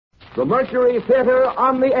the Mercury Theater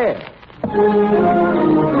on the Air.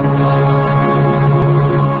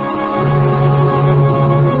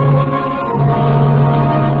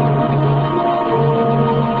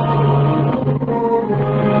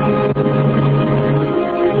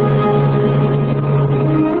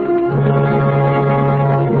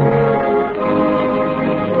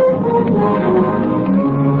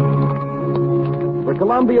 The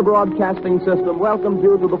Columbia Broadcasting System welcomes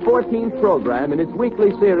you to the 14th program in its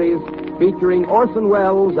weekly series featuring Orson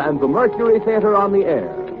Welles and the Mercury Theater on the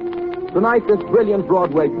Air. Tonight, this brilliant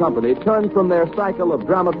Broadway company turned from their cycle of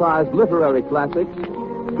dramatized literary classics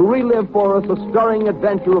to relive for us a stirring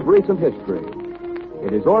adventure of recent history.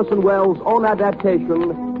 It is Orson Welles' own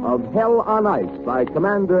adaptation of Hell on Ice by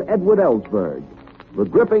Commander Edward Ellsberg, the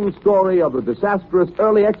gripping story of a disastrous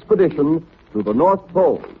early expedition to the North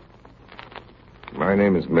Pole. My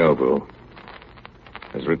name is Melville.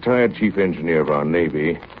 As retired chief engineer of our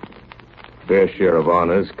Navy, fair share of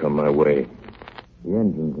honors come my way. The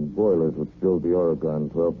engines and boilers which drove the Oregon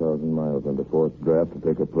 12,000 miles under forced draft to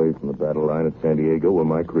take her place in the battle line at San Diego were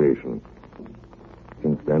my creation.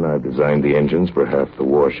 Since then, I've designed the engines for half the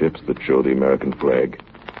warships that show the American flag.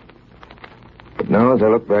 But now, as I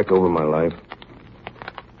look back over my life,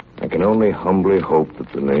 I can only humbly hope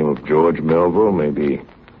that the name of George Melville may be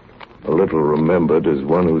a little remembered as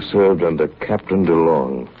one who served under Captain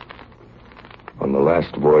DeLong on the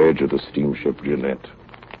last voyage of the steamship Jeanette.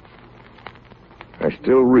 I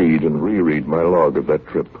still read and reread my log of that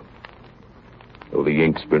trip, though the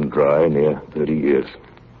ink's been dry near 30 years.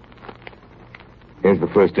 Here's the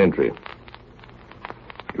first entry.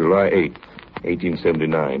 July 8th,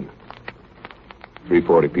 1879.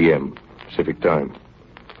 3:40 p.m. Pacific Time.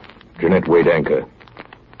 Jeanette weighed anchor.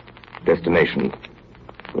 Destination,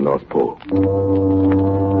 the North Pole.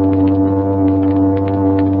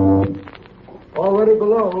 Already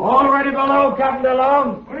below. Already below, Captain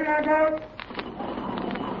DeLong. What do you got,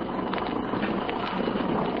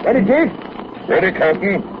 Ready, Chief? Ready,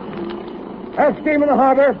 Captain. Have steam in the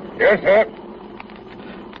harbor. Yes, sir.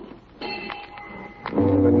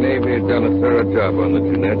 The Navy had done a thorough job on the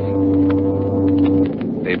Jeanette.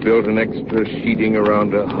 They built an extra sheeting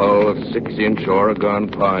around a hull of 6-inch Oregon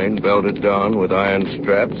pine, belted down with iron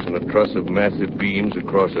straps and a truss of massive beams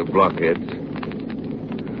across her blockheads.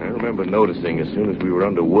 I remember noticing as soon as we were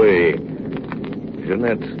underway,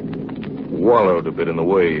 Jeanette wallowed a bit in the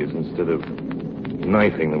waves instead of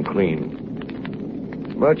knifing them clean.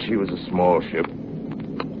 But she was a small ship,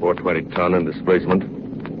 420 ton in displacement,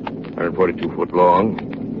 142 foot long,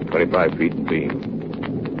 25 feet in beam,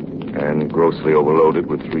 and grossly overloaded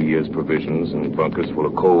with 3 years' provisions and bunkers full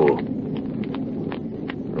of coal.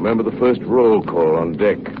 Remember the first roll call on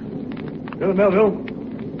deck. Little Melville.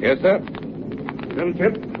 Yes, sir? Little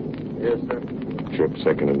Chip. Yes, sir. Chip,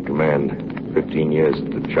 second in command. 15 years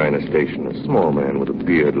at the China station. A small man with a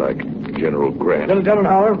beard like General Grant. Little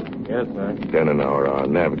Denenauer. Yes, sir. Denenauer, our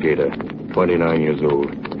navigator. 29 years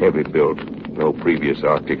old. Heavy built. No previous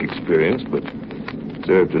Arctic experience, but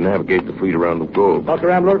served to navigate the fleet around the globe. Dr.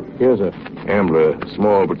 Ambler. Here's a Ambler,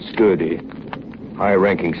 small but sturdy.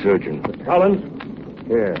 High-ranking surgeon. Collins.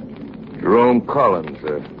 Here. Jerome Collins,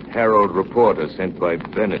 a Herald reporter sent by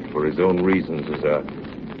Bennett for his own reasons as a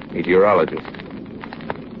meteorologist.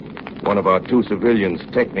 One of our 2 civilians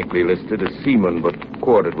technically listed as seaman, but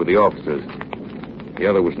quartered with the officers. The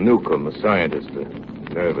other was Newcomb, a scientist, a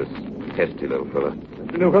nervous, testy little fella.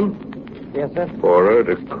 Mr. Newcomb. Yes, sir. Forward,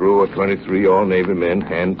 a crew of 23 all-Navy men,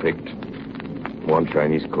 hand-picked. 1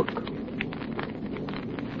 Chinese cook.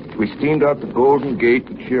 We steamed out the Golden Gate.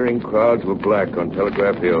 The cheering crowds were black on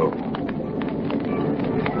Telegraph Hill.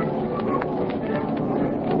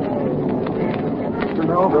 Mr.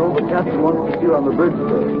 Melville, the captain wants to see you on the bridge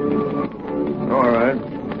today. All right.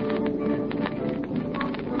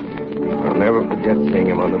 I'll never forget seeing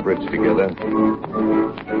him on the bridge together.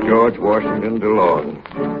 George Washington DeLong.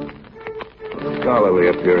 A scholarly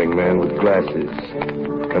appearing man with glasses.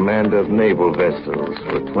 Commander of naval vessels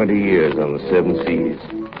for 20 years on the 7 seas.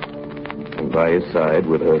 And by his side,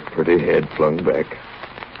 with her pretty head flung back,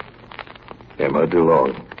 Emma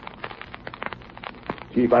DeLong.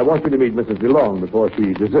 Chief, I want you to meet Mrs. DeLong before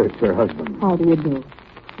she deserts her husband. How do you do?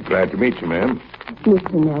 Glad to meet you, ma'am.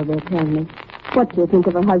 Mr. Melville, tell me, what do you think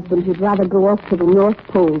of a husband who'd rather go off to the North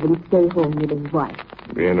Pole than stay home with his wife?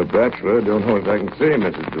 Being a bachelor, don't know what I can say,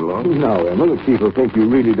 Mrs. DeLong. Now, Emma, the chief will think you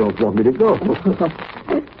really don't want me to go.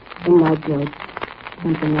 And now, George,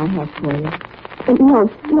 something I have for you. No,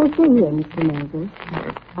 stay here, Mr. Melville.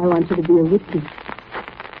 I want you to be a witness.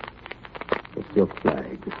 The silk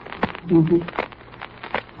flag. Mm-hmm.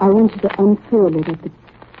 I want you to unfurl it at the...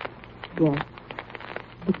 Yes.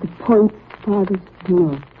 At the point farthest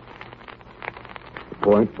north. The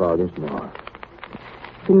point farthest north.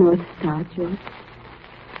 The North Star, George.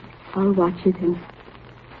 I'll watch it, and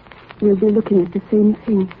we'll be looking at the same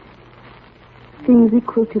thing. Things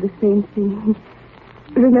equal to the same thing.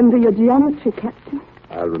 Remember your geometry, Captain?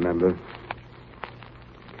 I'll remember.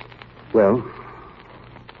 Well?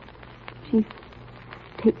 Chief,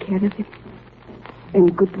 take care of him.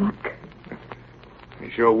 And good luck. You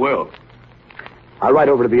sure will. I'll ride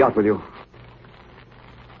over to the yacht with you.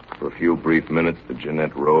 For a few brief minutes, the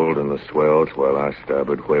Jeanette rolled in the swells while our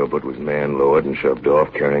starboard whaleboat was man-lowered and shoved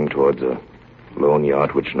off, carrying towards a lone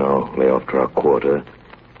yacht which now lay off to our quarter,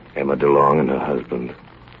 Emma DeLong and her husband.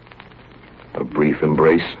 A brief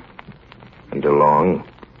embrace, and DeLong,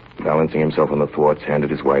 balancing himself on the thwarts,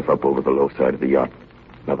 handed his wife up over the low side of the yacht.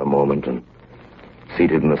 Another moment, and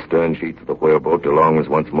seated in the stern sheets of the whaleboat, DeLong was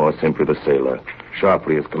once more simply the sailor.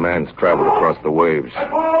 Sharply, his commands traveled across the waves.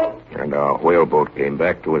 And our whaleboat came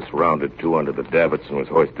back to us, rounded to under the davits, and was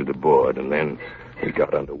hoisted aboard. And then we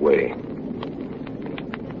got under way.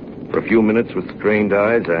 For a few minutes, with strained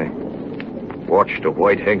eyes, I watched a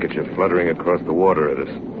white handkerchief fluttering across the water at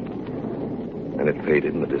us. And it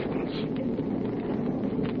faded in the distance.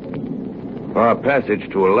 Our passage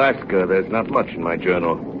to Alaska, there's not much in my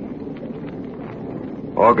journal.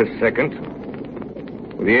 August 2nd,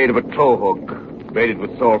 with the aid of a towhook, baited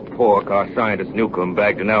with salt pork, our scientist Newcomb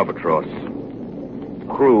bagged an albatross.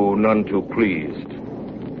 Crew none too pleased.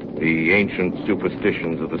 The ancient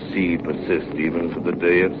superstitions of the sea persist even to the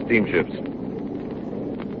day of steamships.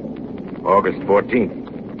 August 14th.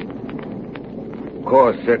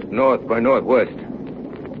 Course set north by northwest,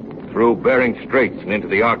 through Bering Straits and into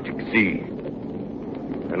the Arctic Sea,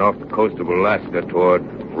 and off the coast of Alaska toward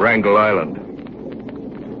Wrangel Island.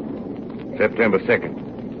 September 2nd.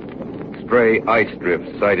 Stray ice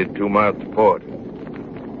drifts sighted 2 miles to port.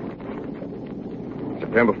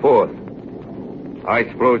 September 4th. Ice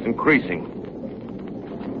flows increasing.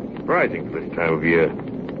 Surprising for this time of year.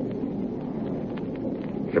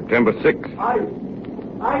 September 6th. Ice!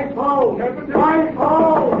 Ice hole! Captain! Ice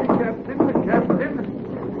hole! Captain!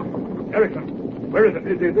 Erickson, where is it?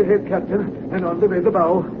 It is ahead, Captain, and on the way the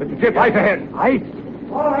bow. Mr. Chip, ice ahead. Ice?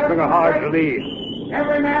 Bring her hard to lead.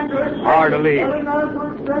 Every man to his Hard to lead. Every man to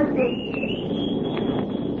his station.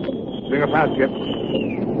 Bring her past, Chip.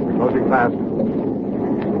 We're closing fast.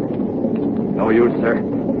 No use, sir.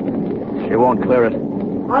 She won't clear it.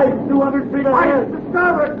 Ice 200 feet ahead. Ice to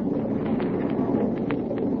starboard.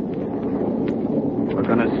 We're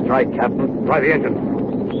gonna strike, Captain. Try the engine.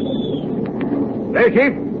 There,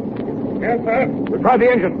 Chief. Yes, sir. We'll try the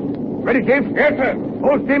engine. Ready, Chief? Yes, sir.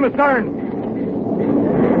 Full steam astern.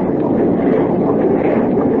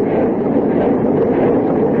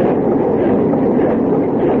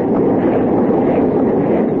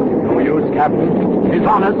 No use, Captain. He's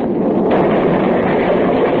on us.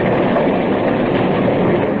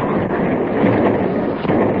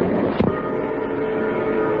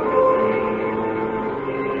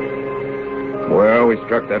 Well, we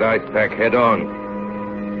struck that ice pack head on.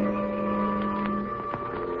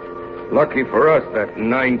 Lucky for us, that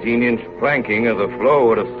 19-inch planking of the floe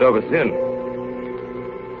would have stove us in.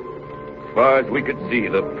 As far as we could see,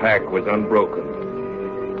 the pack was unbroken.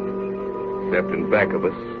 Except in back of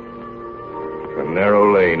us, a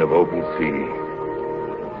narrow lane of open sea.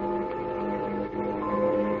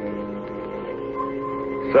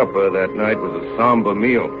 Supper that night was a somber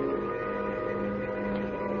meal.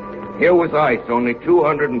 Here was ice only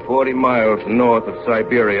 240 miles north of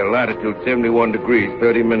Siberia, latitude 71 degrees,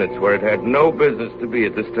 30 minutes, where it had no business to be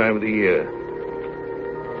at this time of the year.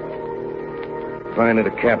 Finally,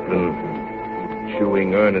 the captain,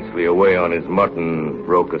 chewing earnestly away on his mutton,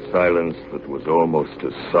 broke a silence that was almost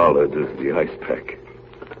as solid as the ice pack.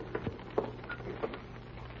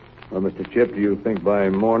 Well, Mr. Chip, do you think by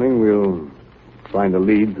morning we'll find a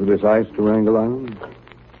lead through this ice to Wrangel Island?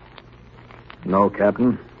 No,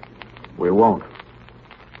 Captain. We won't.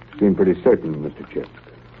 Seem pretty certain, Mr. Chip.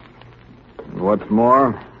 And what's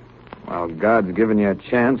more, while God's given you a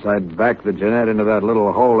chance, I'd back the Jeanette into that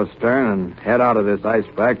little hole astern and head out of this ice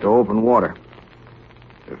pack to open water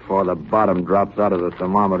before the bottom drops out of the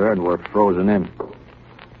thermometer and we're frozen in.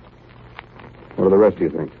 What do the rest of you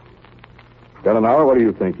think? Gallinauer, what do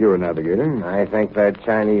you think? You're a navigator. I think that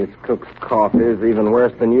Chinese cook's coffee is even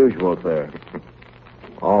worse than usual, sir.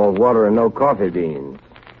 All water and no coffee beans.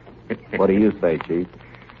 What do you say, Chief?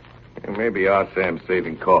 Maybe our Sam's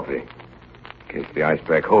saving coffee, in case the ice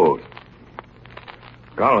pack holds.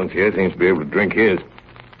 Collins here seems to be able to drink his.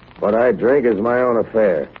 What I drink is my own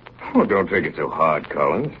affair. Oh, don't take it so hard,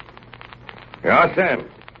 Collins. Yeah, Sam.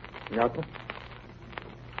 Nothing.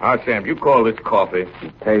 Sam, you call this coffee?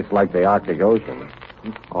 It tastes like the Arctic Ocean.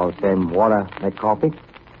 All same water make coffee?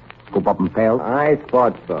 Scoop up in pails? I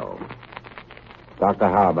thought so. Doctor,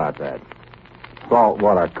 how about that?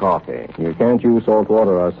 Saltwater coffee. You can't use salt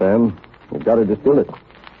water, Sam. You've got to distill it.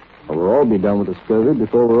 Or we'll all be done with the scurvy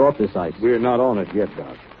before we're off this ice. We're not on it yet,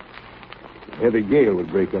 Doc. A heavy gale would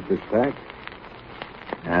break up this pack.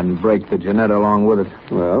 And break the Jeanette along with it.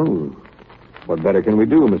 Well, what better can we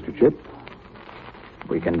do, Mr. Chip?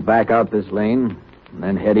 We can back out this lane and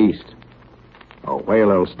then head east. A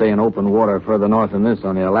whaler will stay in open water further north than this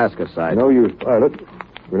on the Alaska side. No use, pilot.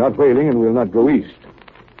 We're not whaling and we'll not go east.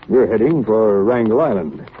 We're heading for Wrangel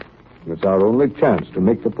Island. It's our only chance to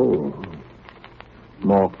make the pull.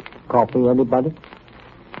 More coffee, anybody?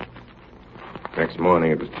 Next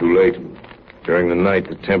morning, it was too late. During the night,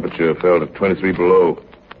 the temperature fell to 23 below.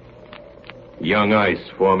 Young ice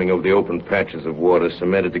forming over the open patches of water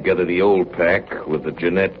cemented together the old pack with the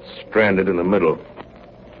Jeanette stranded in the middle.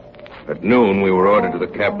 At noon, we were ordered to the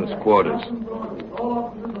captain's quarters.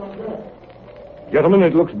 Gentlemen,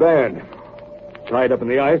 it looks bad. Tied up in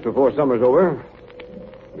the ice before summer's over.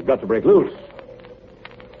 We've got to break loose.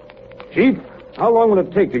 Chief, how long will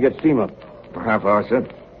it take to get steam up? A half hour, sir.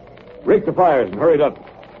 Rake the fires and hurry it up.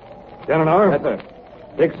 10 an hour? Yes, sir.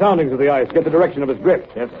 Take soundings of the ice. Get the direction of its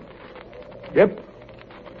drift. Yes, sir. Yep.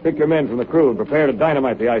 Pick your men from the crew and prepare to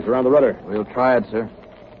dynamite the ice around the rudder. We'll try it, sir.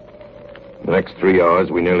 The next 3 hours,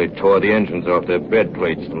 we nearly tore the engines off their bed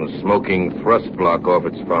plates and the smoking thrust block off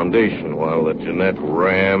its foundation while the Jeanette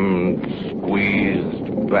rammed,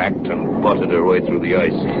 squeezed, backed, and butted her way through the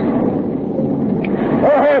ice. Go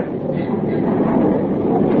ahead.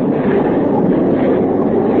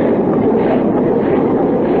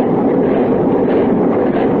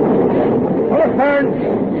 Pull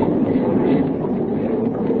astern.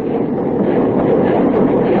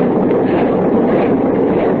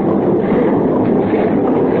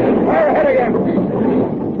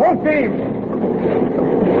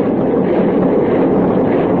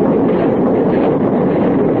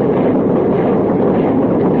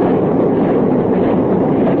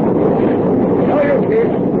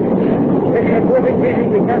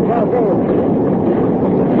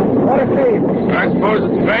 I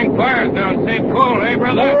suppose it's bank fires down St. Cole, eh,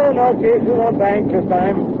 brother? No, Chief. We won't bank this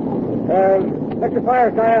time. Let the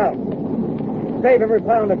fires die out. Save every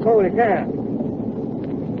pound of coal you can.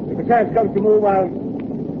 If a chance comes to move, I'll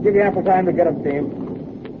give you ample time to get up steam.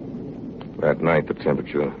 That night, the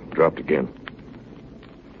temperature dropped again.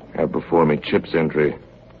 I have before me Chip's entry,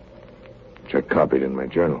 which I copied in my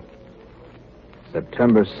journal.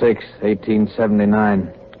 September 6,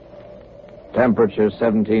 1879. Temperature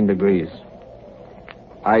 17 degrees.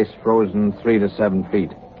 Ice frozen 3 to 7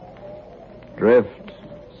 feet. Drift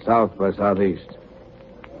south by southeast.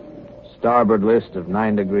 Starboard list of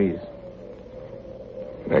 9 degrees.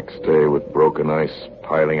 Next day, with broken ice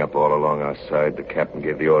piling up all along our side, the captain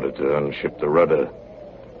gave the order to unship the rudder.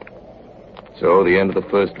 So the end of the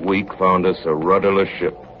first week found us a rudderless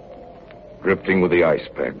ship, drifting with the ice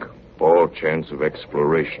pack. All chance of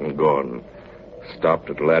exploration gone. Stopped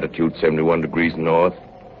at latitude 71 degrees north,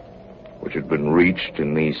 which had been reached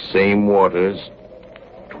in these same waters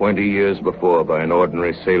 20 years before by an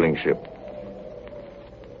ordinary sailing ship.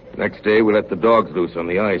 Next day, we let the dogs loose on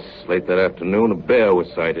the ice. Late that afternoon, a bear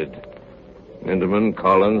was sighted. Ninderman,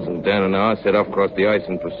 Collins, and Dan and I set off across the ice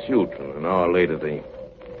in pursuit, and an hour later, the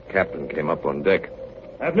captain came up on deck.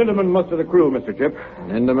 Have Ninderman muster the crew, Mr. Chip.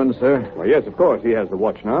 Ninderman, sir? Well, yes, of course. He has the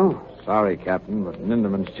watch now. Sorry, Captain, but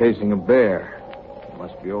Ninderman's chasing a bear.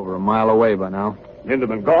 Must be over a mile away by now.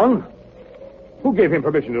 Ninderman gone? Who gave him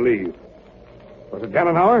permission to leave? Was it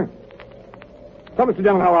Dannenhauer? Tell Mr.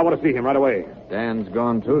 Dannenhauer I want to see him right away. Dan's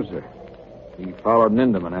gone too, sir. He followed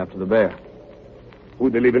Ninderman after the bear.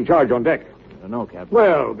 Who'd they leave in charge on deck? I don't know, Captain.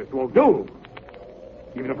 Well, this won't do.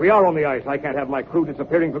 Even if we are on the ice, I can't have my crew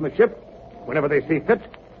disappearing from the ship whenever they see fit.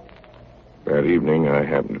 That evening, I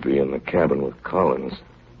happened to be in the cabin with Collins.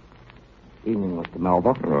 Evening, Mr.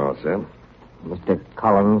 Melba. Oh, Sam? Mr.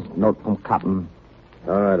 Collins, note from Cotton.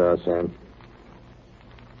 All right, Sam.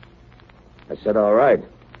 I said all right.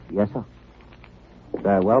 Yes, sir.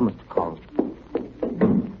 Very well, Mr. Collins.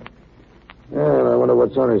 Well, I wonder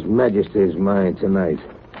what's on His Majesty's mind tonight.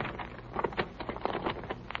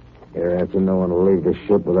 Hereafter, no one will leave the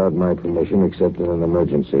ship without my permission except in an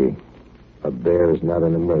emergency. A bear is not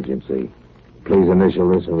an emergency. Please initial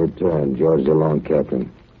this and return. George DeLong,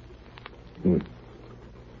 Captain.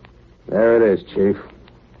 There it is, Chief.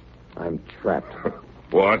 I'm trapped.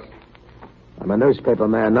 What? I'm a newspaper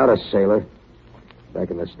man, not a sailor. Back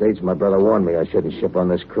in the States, my brother warned me I shouldn't ship on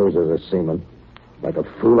this cruise as a seaman. Like a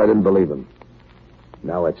fool, I didn't believe him.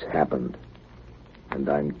 Now it's happened. And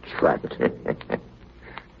I'm trapped.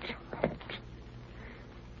 Trapped?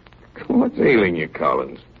 What's ailing you,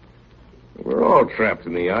 Collins? We're all trapped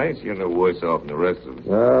in the ice. You're no worse off than the rest of us.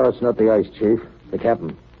 No, it's not the ice, Chief. The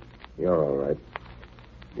captain. You're all right.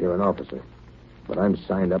 You're an officer. But I'm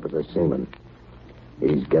signed up as a seaman.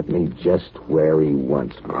 He's got me just where he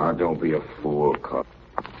wants me. Ah, don't be a fool, Collins.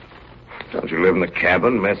 Don't you live in the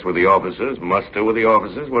cabin, mess with the officers, muster with the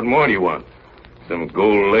officers? What more do you want? Some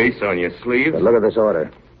gold lace on your sleeves? But look at this order.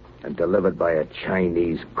 And delivered by a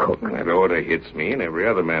Chinese cook. That order hits me and every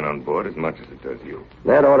other man on board as much as it does you.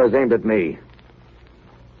 That order's aimed at me.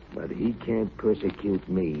 But he can't persecute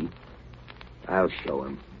me. I'll show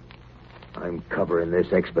him. I'm covering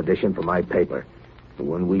this expedition for my paper. And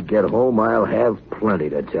when we get home, I'll have plenty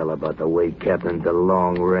to tell about the way Captain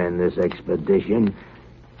DeLong ran this expedition.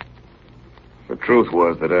 The truth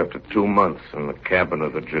was that after 2 months in the cabin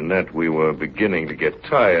of the Jeanette, we were beginning to get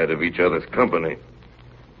tired of each other's company.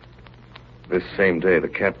 This same day, the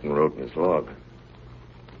captain wrote in his log.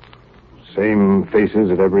 Same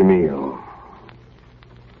faces at every meal.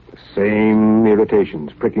 The same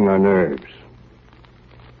irritations pricking our nerves.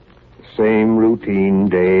 The same routine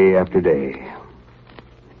day after day.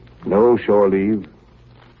 No shore leave.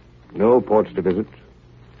 No ports to visit.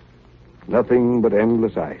 Nothing but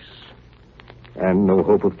endless ice. And no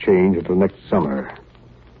hope of change until next summer,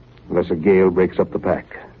 unless a gale breaks up the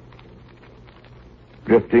pack.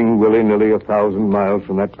 Drifting willy-nilly 1,000 miles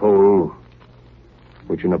from that pole,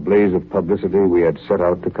 which in a blaze of publicity we had set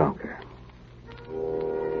out to conquer.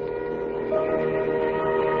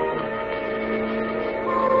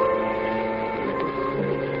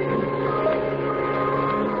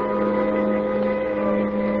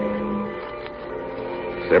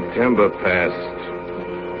 September passed,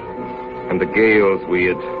 and the gales we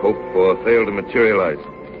had hoped for failed to materialize.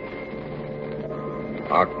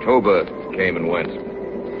 October came and went.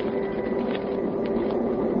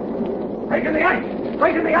 Break in the ice!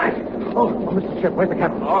 Break in the ice! Oh, Mr. Ship, where's the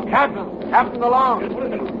captain? Oh, Captain DeLong. What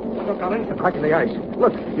is it? Look, Collins. It's a crack in the ice.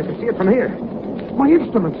 Look, you can see it from here. My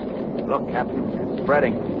instruments. Look, Captain, it's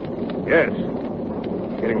spreading. Yes.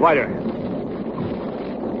 Getting wider.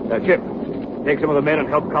 Chip, take some of the men and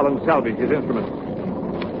help Collins salvage his instruments.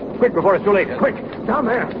 Quick, before it's too late. Quick, down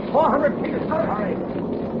there. 400 feet is hurry.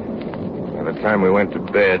 By the time we went to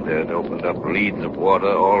bed, there had opened up leads of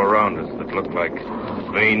water all around us that looked like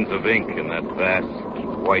veins of ink in that vast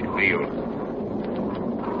white field.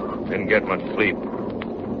 Didn't get much sleep.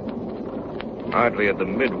 Hardly had the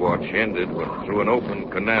mid-watch ended when through an open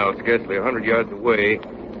canal scarcely 100 yards away,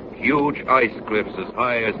 huge ice cliffs as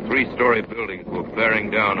high as 3-story buildings were bearing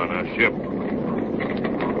down on our ship.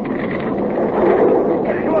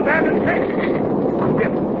 Get into abandoned ship.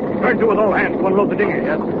 Yep. Turn to with all hands to unload the dinghy.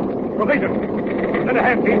 Yes. Provision. Send a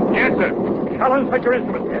hand, Pete. Yes, sir. Collins, fetch your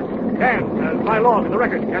instruments. Yes. Dan, my log in the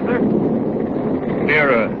record. Yes, sir.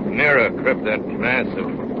 Nearer crept that mass of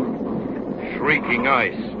shrieking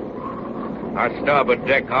ice. Our starboard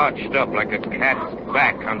deck arched up like a cat's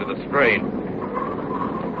back under the strain.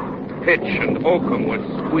 Pitch and oakum were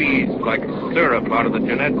squeezed like syrup out of the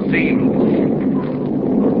Jeanette seams.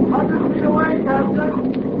 100 feet away,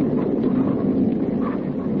 Captain.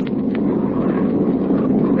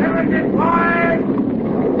 Everything wide!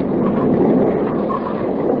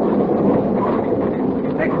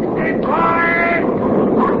 16 wide!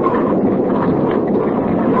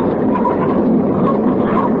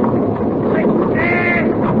 16!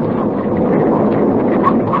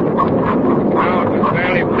 Now it was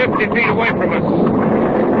barely 50 feet away from us.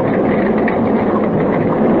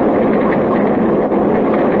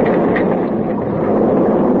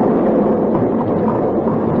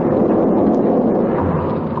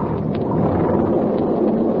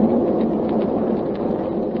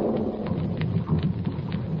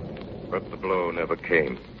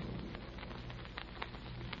 Came.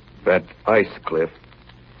 That ice cliff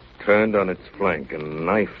turned on its flank and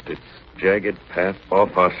knifed its jagged path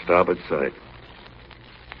off our starboard side.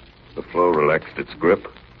 The floe relaxed its grip,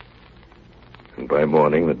 and by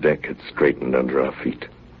morning the deck had straightened under our feet.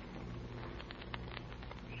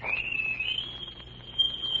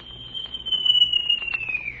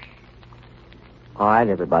 All right,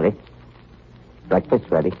 everybody. Breakfast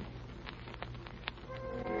ready.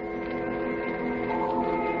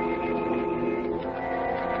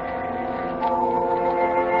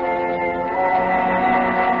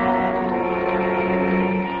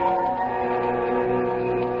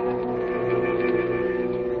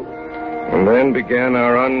 And then began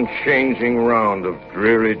our unchanging round of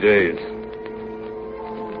dreary days.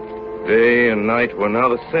 Day and night were now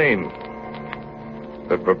the same.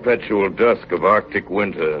 The perpetual dusk of Arctic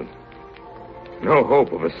winter. No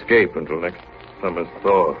hope of escape until next summer's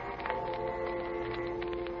thaw.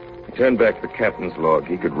 He turned back the captain's log.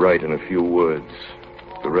 He could write in a few words.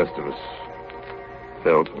 The rest of us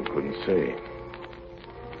felt and couldn't say.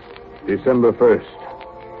 December 1st.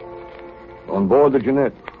 On board the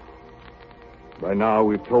Jeanette. By now,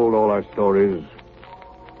 we've told all our stories,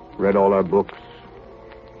 read all our books,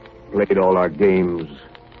 played all our games.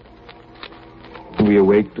 We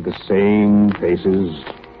awake to the same faces,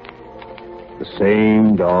 the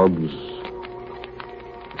same dogs,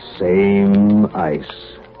 the same ice.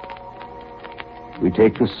 We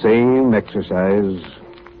take the same exercise,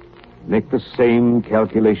 make the same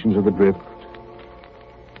calculations of the drift,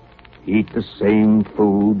 eat the same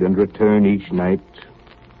food, and return each night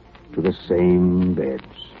to the same beds,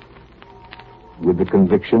 with the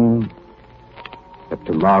conviction that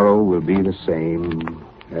tomorrow will be the same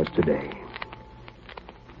as today.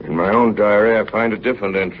 In my own diary, I find a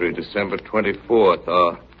different entry, December 24th,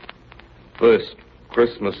 our first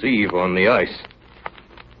Christmas Eve on the ice.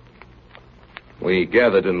 We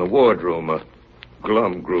gathered in the wardroom, a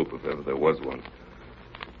glum group, if ever there was one.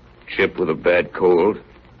 Chip with a bad cold,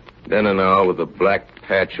 Denenow with a black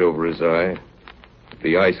patch over his eye,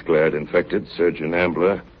 the ice glare had infected Surgeon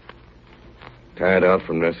Ambler, tired out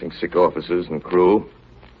from nursing sick officers and crew.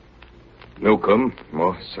 Newcomb,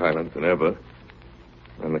 more silent than ever,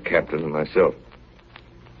 and the captain and myself.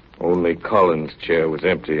 Only Collins' chair was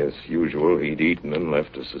empty as usual. He'd eaten and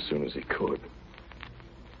left us as soon as he could.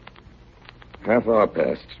 Half hour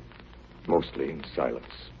passed, mostly in silence.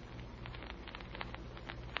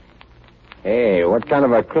 Hey, what kind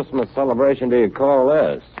of a Christmas celebration do you call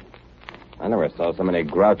this? I never saw so many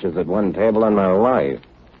grouches at one table in my life.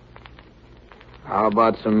 How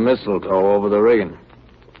about some mistletoe over the rigging?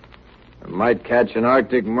 I might catch an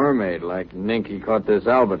Arctic mermaid like Ninky caught this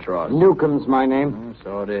albatross. Newcomb's my name.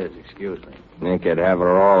 So it is. Excuse me. Nick could have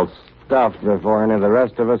her all stuffed before any of the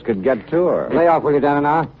rest of us could get to her. Lay off with you,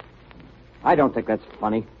 Danana. I don't think that's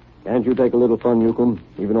funny. Can't you take a little fun, Newcomb,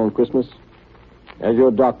 even on Christmas? As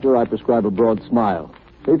your doctor, I prescribe a broad smile.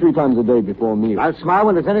 Say 3 times a day before meals. I'll smile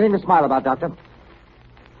when there's anything to smile about, Doctor.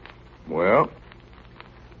 Well,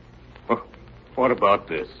 what about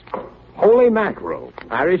this? Holy mackerel.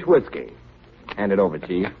 Irish whiskey. Hand it over,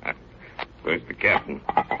 Chief. Where's the captain?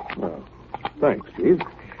 Well, thanks, Chief.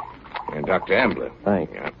 And Dr. Ambler.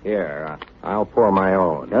 Thanks. Yeah. Here, I'll pour my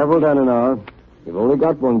own. Careful, Danana. You've only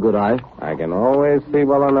got one good eye. I can always see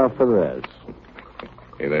well enough for this.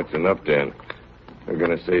 Hey, that's enough, Dan. We're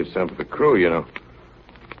going to save some for the crew, you know.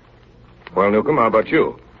 Well, Newcomb, how about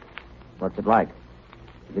you? What's it like?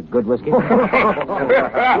 Is it good whiskey? Give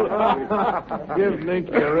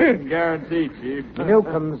Ninky a written guarantee, Chief.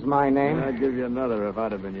 Newcomb's my name. I'd give you another if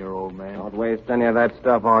I'd have been your old man. Don't waste any of that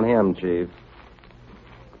stuff on him, Chief.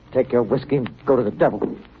 Take your whiskey and go to the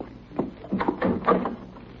devil.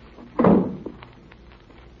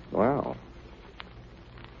 Well,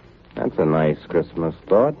 that's a nice Christmas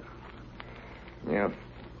thought. Yeah.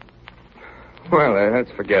 Well,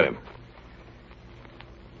 let's forget him.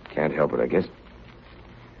 Can't help it, I guess.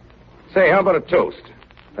 Say, how about a toast?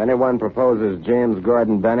 If anyone proposes James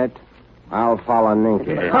Gordon Bennett, I'll follow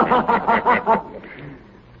Ninky.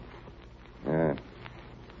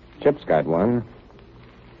 Chip's got one.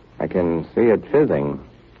 I can see it fizzing.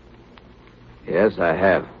 Yes, I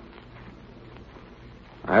have.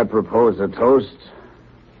 I propose a toast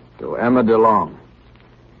to Emma DeLong.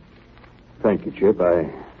 Thank you, Chip.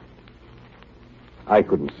 I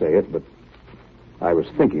couldn't say it, but I was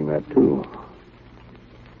thinking that, too.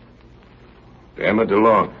 Emma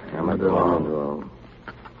DeLong. Emma DeLong.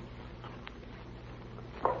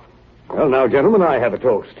 Well, now, gentlemen, I have a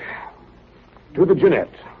toast. To the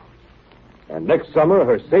Jeanette. And next summer,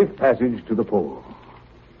 her safe passage to the pole.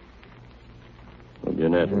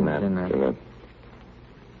 Jeanette.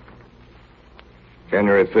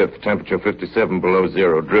 January 5th, temperature 57 below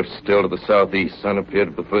zero. Drift still to the southeast. Sun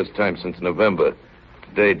appeared for the first time since November.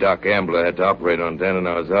 Today, Doc Ambler had to operate on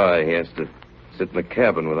Danenau's eye. He has to sit in the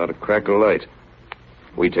cabin without a crack of light.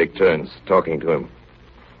 We take turns talking to him.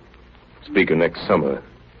 Speaker next summer.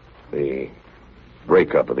 The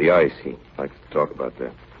breakup of the ice. He likes to talk about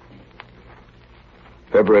that.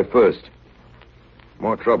 February 1st.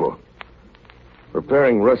 More trouble.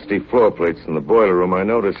 Repairing rusty floor plates in the boiler room, I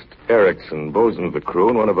noticed Erickson, bosun of the crew,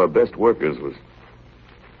 and one of our best workers, was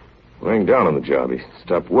laying down on the job. He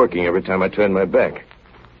stopped working every time I turned my back.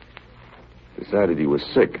 Decided he was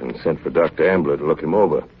sick and sent for Dr. Ambler to look him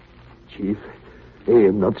over. Chief, I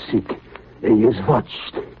am not sick. He is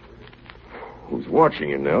watched. Who's watching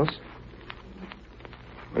you, Nels?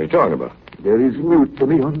 What are you talking about? There is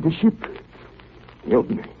mutiny on the ship.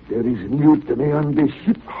 Mutiny? There is mutiny on the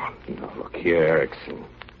ship. Oh, now, look here, Erickson.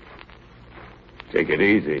 Take it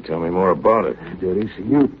easy. Tell me more about it. There is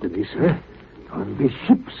mutiny, sir. On the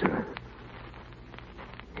ship, sir.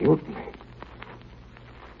 Mutiny?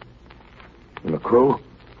 And the crew?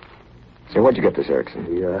 Say, where'd you get this, Erickson?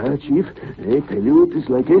 Yeah, Chief. I tell you, it is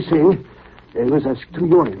like I say. I was asked to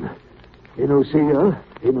join. They no say yeah,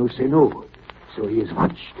 they no say no. So he is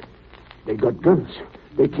watched. They got guns.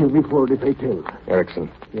 They kill me for it if I tell. Erickson.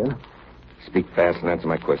 Yeah? Speak fast and answer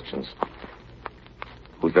my questions.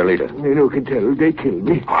 Who's their leader? They no can tell. They kill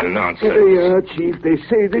me. Oh, nonsense. Yeah, Chief. They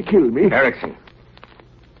say they kill me. Erickson.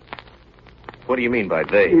 What do you mean by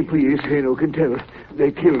they? Hey, please, they no can tell.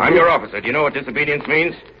 They kill me. I'm your officer. Do you know what disobedience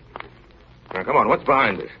means? Now, come on. What's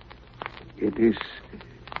behind this? It is...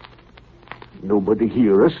 Nobody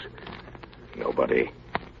hear us. Nobody.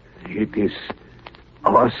 It is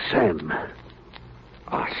our Sam.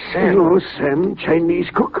 Ah, Sam. Oh, Sam, Chinese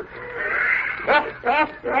cook.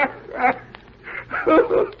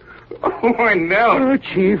 Oh, why, now? Oh,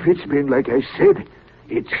 Chief, it's been like I said.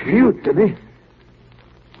 It's mutiny.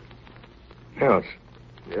 Nels.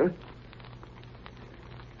 Yeah?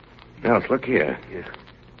 Nels, look here. Yeah.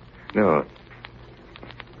 No.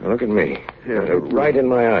 Now, look at me. Yeah. Right in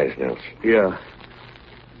my eyes, Nels. Yeah.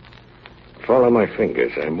 Follow my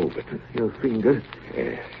fingers. I move it. Your finger?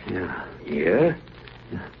 Yes. Yeah. Here.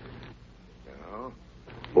 Now,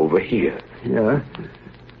 over here. Yeah.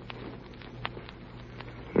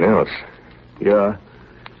 Nels. Yeah.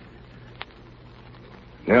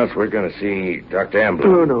 Nels, we're going to see Dr.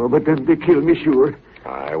 Ambler. Oh, no, but then they kill me, sure.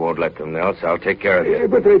 I won't let them, Nels. I'll take care of you. Yeah,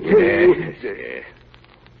 but I tell you... Yes.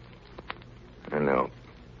 I know.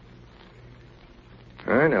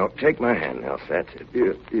 I know. Take my hand, Nels. That's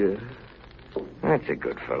it. Yeah. That's a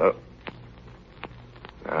good fellow.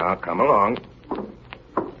 Now, come along.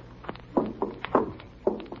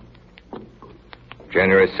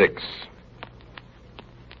 January 6th.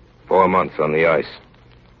 4 months on the ice.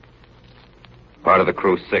 Part of the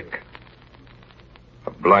crew sick.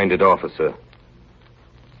 A blinded officer.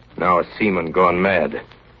 Now a seaman gone mad.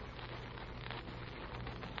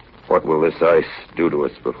 What will this ice do to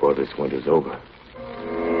us before this winter's over?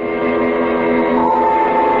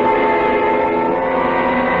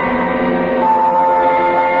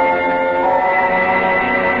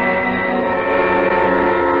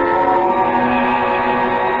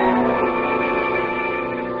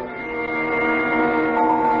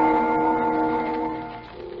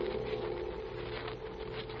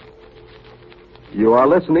 You are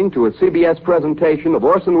listening to a CBS presentation of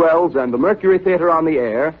Orson Welles and the Mercury Theater on the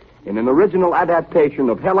Air in an original adaptation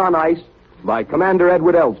of Hell on Ice by Commander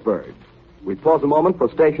Edward Ellsberg. We pause a moment for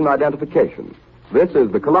station identification. This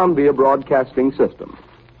is the Columbia Broadcasting System.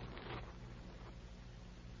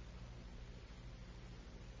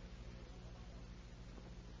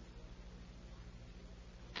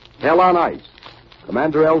 Hell on Ice.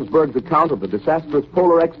 Commander Ellsberg's account of the disastrous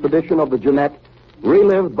polar expedition of the Jeannette,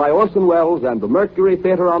 relived by Orson Welles and the Mercury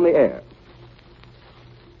Theater on the Air.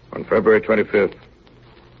 On February 25th,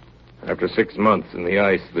 after 6 months in the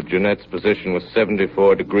ice, the Jeannette's position was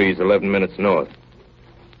 74 degrees 11 minutes north.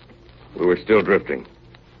 We were still drifting,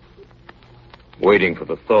 waiting for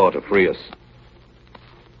the thaw to free us.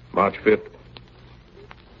 March 5th,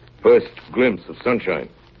 first glimpse of sunshine.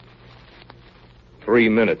 3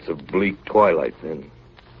 minutes of bleak twilight, then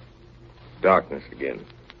darkness again.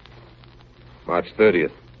 March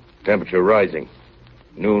 30th, temperature rising.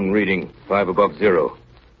 Noon reading 5 above zero.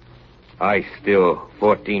 Ice still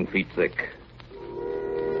 14 feet thick.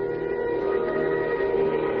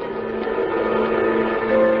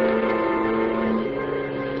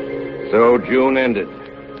 So June ended.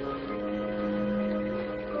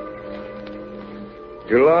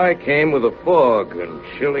 July came with a fog and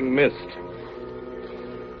chilling mist.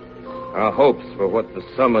 Our hopes for what the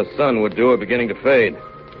summer sun would do are beginning to fade.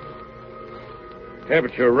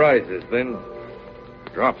 Temperature rises, then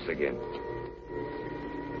drops again.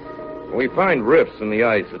 We find rifts in the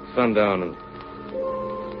ice at sundown and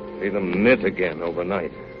see them knit again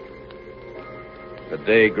overnight. The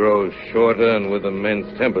day grows shorter and with them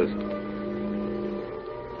men's tempers.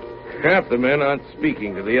 Half the men aren't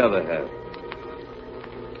speaking to the other half.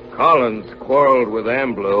 Collins quarreled with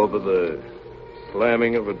Ambler over the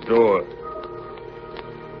slamming of a door.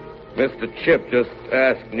 Mr. Chip just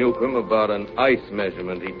asked Newcomb about an ice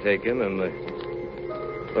measurement he'd taken, and the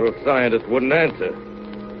little scientist wouldn't answer.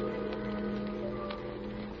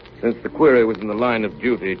 Since the query was in the line of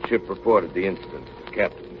duty, Chip reported the incident to the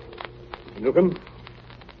captain. Newcomb,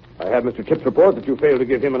 I have Mr. Chip's report that you failed to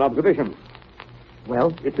give him an observation.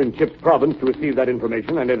 Well? It's in Chip's province to receive that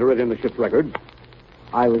information and enter it in the ship's records.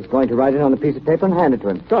 I was going to write it on a piece of paper and hand it to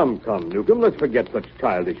him. Come, Newcomb, let's forget such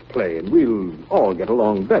childish play, and we'll all get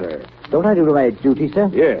along better. Don't I do the right duty, sir?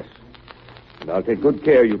 Yes. And I'll take good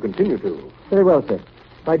care you continue to. Very well, sir.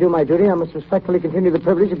 If I do my duty, I must respectfully continue the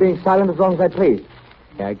privilege of being silent as long as I please.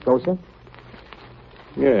 May I go, sir?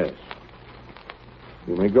 Yes.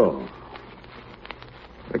 You may go.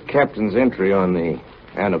 The captain's entry on the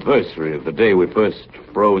anniversary of the day we first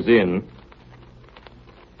froze in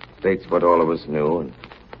states what all of us knew and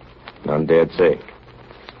none dared say.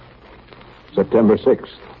 September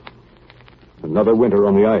 6th. Another winter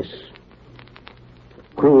on the ice.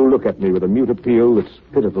 Crew look at me with a mute appeal that's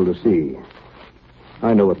pitiful to see.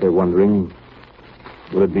 I know what they're wondering.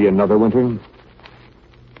 Will it be another winter?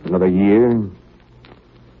 Another year?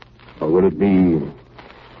 Or will it be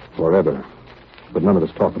forever? But none of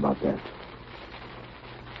us talk about that.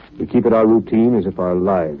 We keep it our routine as if our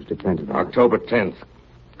lives depended on it. October 10th.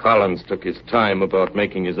 Collins took his time about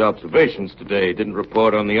making his observations today. Didn't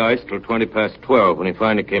report on the ice till 20 past 12. When he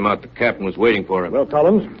finally came out, the captain was waiting for him. Well,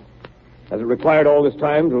 Collins, has it required all this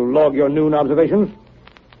time to log your noon observations?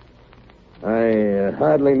 I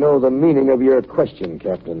hardly know the meaning of your question,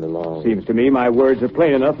 Captain DeLong. Seems to me my words are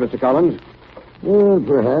plain enough, Mr. Collins. Well,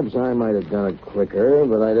 perhaps I might have done it quicker,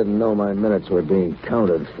 but I didn't know my minutes were being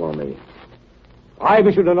counted for me. I've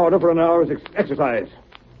issued an order for an hour's exercise.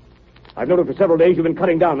 I've noted for several days you've been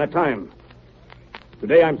cutting down that time.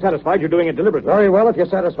 Today I'm satisfied you're doing it deliberately. Very well, if you're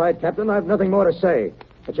satisfied, Captain. I've nothing more to say.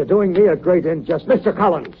 But you're doing me a great injustice. Mr.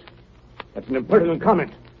 Collins, that's an impertinent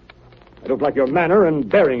comment. I don't like your manner and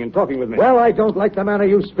bearing in talking with me. Well, I don't like the manner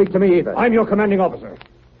you speak to me either. I'm your commanding officer.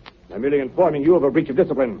 I'm merely informing you of a breach of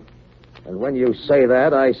discipline. And when you say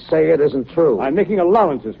that, I say it isn't true. I'm making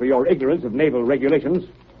allowances for your ignorance of naval regulations.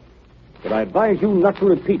 But I advise you not to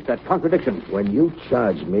repeat that contradiction. When you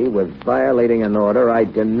charge me with violating an order, I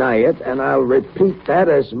deny it, and I'll repeat that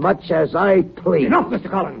as much as I please. Enough,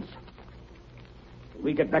 Mr. Collins. When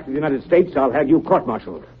we get back to the United States, I'll have you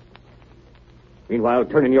court-martialed. Meanwhile,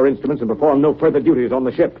 turn in your instruments and perform no further duties on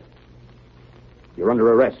the ship. You're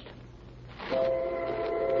under arrest.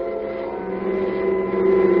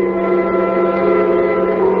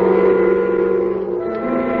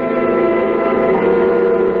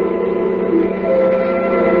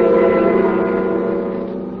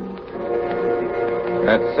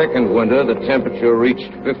 That second winter, the temperature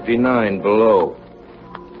reached 59 below.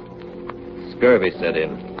 Scurvy set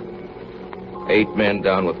in. 8 men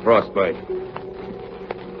down with frostbite.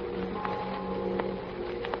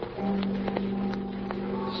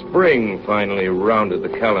 Spring finally rounded the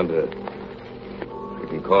calendar. You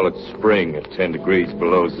can call it spring at 10 degrees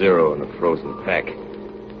below zero in a frozen pack.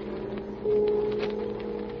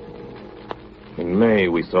 In May,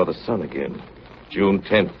 we saw the sun again. June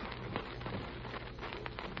 10th.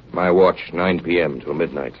 My watch, 9 p.m. till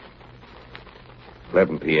midnight.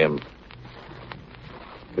 11 p.m.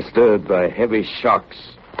 Disturbed by heavy shocks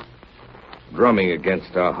drumming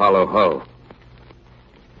against our hollow hull.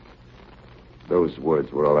 Those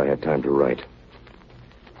words were all I had time to write.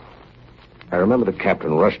 I remember the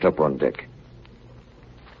captain rushed up on deck.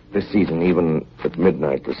 This season, even at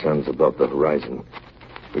midnight, the sun's above the horizon.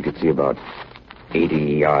 We could see about 80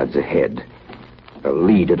 yards ahead. A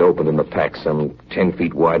lead had opened in the pack, some 10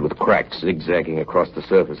 feet wide, with cracks zigzagging across the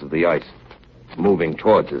surface of the ice, moving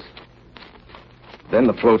towards us. Then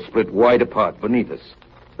the floe split wide apart beneath us.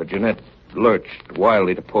 The Jeanette lurched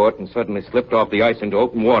wildly to port and suddenly slipped off the ice into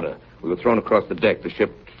open water. We were thrown across the deck. The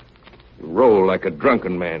ship rolled like a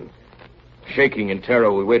drunken man. Shaking in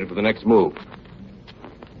terror, we waited for the next move.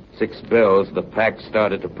 6 bells, the pack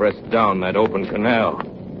started to press down that open canal.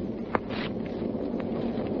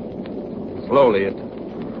 Slowly, it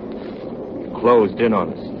closed in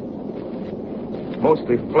on us.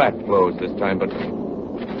 Mostly flat floes this time, but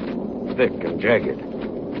thick and jagged.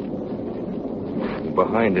 And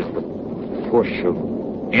behind us, the push of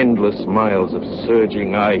endless miles of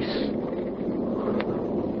surging ice.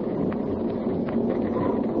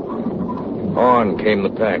 On came the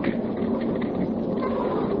pack.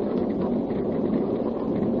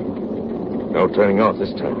 No turning off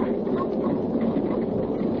this time.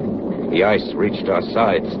 The ice reached our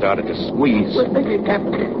sides, started to squeeze. We're thinking,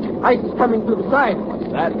 Captain. Ice is coming through the side.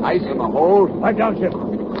 What's that? Ice in the hold? Right down, ship.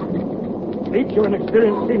 Leach, you're an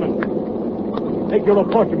experienced seaman. Take your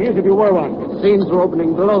report to me as if you were one. Seams are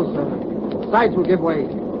opening below, sir. The sides will give way.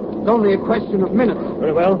 It's only a question of minutes.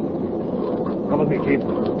 Very well. Come with me, Chief.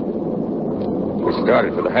 We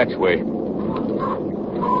started for the hatchway.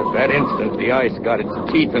 At that instant, the ice got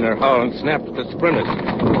its teeth in her hull and snapped at the splinters.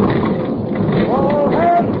 All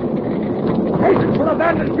hands! Hasten for the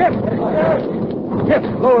Abandon ship! Ship,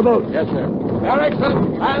 lower boat. Yes, sir.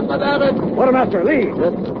 Erickson, and the David. Quartermaster, Lee.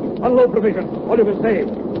 Yes, sir. Unload provision. All you can save.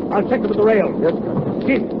 I'll check them at the rail. Yes, sir.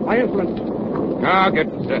 Chief, my instruments. I'll get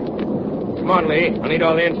them, sir. Come on, Lee. I need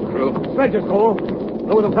all the engine crew. Sledges, Cole.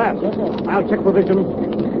 Lower them fast. Yes, sir. I'll check provisions.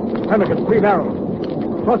 Pemmican, 3 barrels.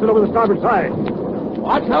 Cross it over the starboard side.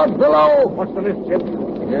 Watch out below. What's the mist, Chip?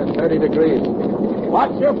 Yes, 30 degrees.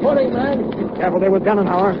 Watch your footing, man. Careful there with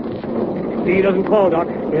Gannenhauer. See he doesn't call, Doc.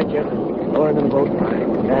 Here, Chip. Lower into the boat.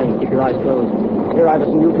 And keep your eyes closed. Here,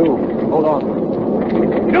 Iverson, you too. Hold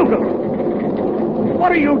on. Newcomb!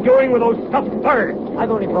 What are you doing with those stuffed birds? I've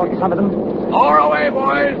only brought some of them. Lower away,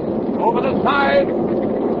 boys. Over the side.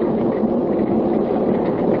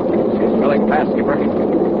 She's filling fast, skipper.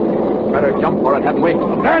 Better jump for it, hadn't we?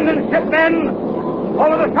 Abandon ship, men!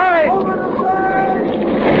 Over the side! Over the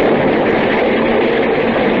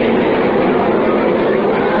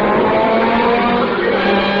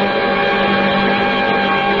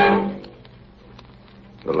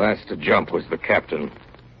The last to jump was the captain.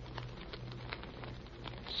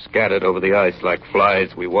 Scattered over the ice like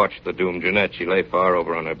flies, we watched the doomed Jeanette. She lay far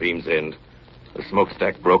over on her beam's end. The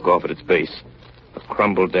smokestack broke off at its base. The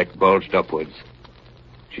crumbled deck bulged upwards.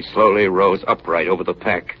 She slowly rose upright over the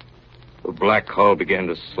pack. The black hull began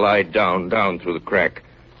to slide down through the crack.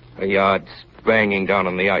 Her yards banging down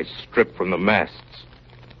on the ice, stripped from the masts.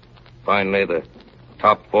 Finally, the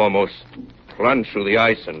top foremost plunged through the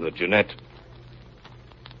ice, and the Jeanette,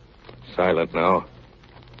 silent now,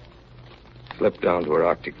 slipped down to her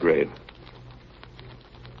Arctic grave.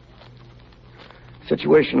 The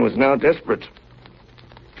situation was now desperate.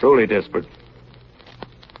 Truly desperate.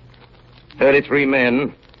 33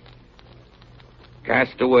 men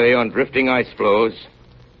cast away on drifting ice floes.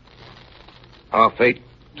 Our fate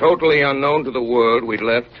totally unknown to the world we'd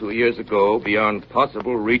left 2 years ago, beyond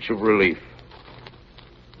possible reach of relief.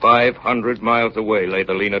 500 miles away lay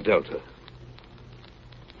the Lena Delta.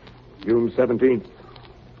 June 17th,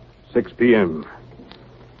 6 p.m.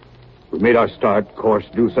 We made our start, course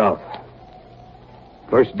due south.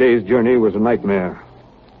 First day's journey was a nightmare.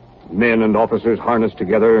 Men and officers harnessed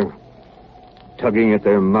together, tugging at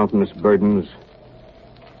their mountainous burdens.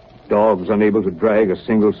 Dogs unable to drag a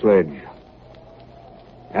single sledge.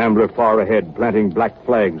 Ambler far ahead, planting black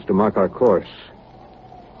flags to mark our course.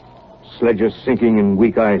 Sledges sinking in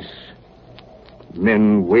weak ice.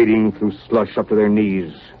 Men wading through slush up to their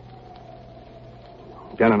knees.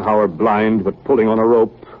 Gannenhauer, blind but pulling on a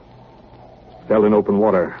rope, fell in open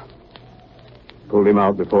water. Pulled him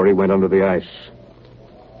out before he went under the ice.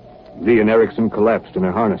 Lee and Erickson collapsed in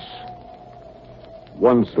their harness.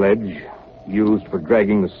 One sledge used for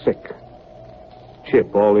dragging the sick.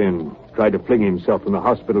 Chip, all in, tried to fling himself from the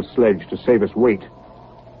hospital sledge to save us weight,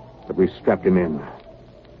 but we strapped him in.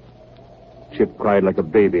 Chip cried like a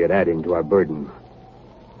baby at adding to our burden.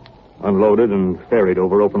 Unloaded and ferried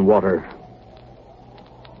over open water.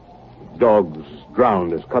 Dogs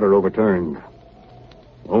drowned as cutter overturned.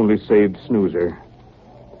 Only saved Snoozer,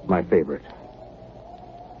 my favorite.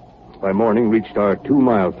 By morning, reached our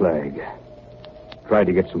 2-mile flag. Tried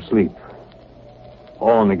to get some sleep.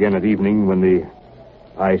 On again at evening when the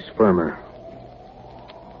ice firmer.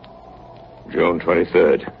 June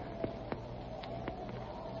 23rd.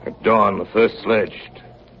 At dawn, the first sledge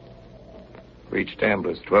reached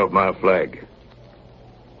Ambler's 12-mile flag.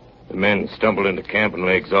 The men stumbled into camp and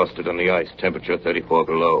lay exhausted on the ice, temperature 34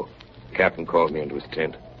 below. The captain called me into his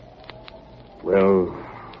tent. Well,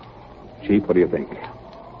 Chief, what do you think?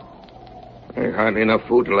 There's hardly enough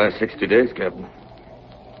food to last 60 days, Captain.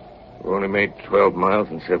 We've only made 12 miles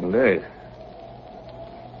in 7 days.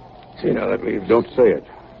 See, now that leaves... Don't say it.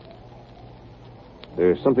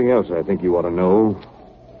 There's something else I think you ought to know.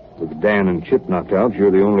 With Dan and Chip knocked out,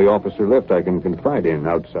 you're the only officer left I can confide in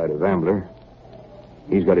outside of Ambler.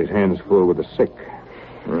 He's got his hands full with the sick.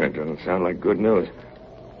 That doesn't sound like good news.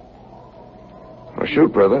 Well,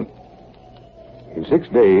 shoot, brother. In 6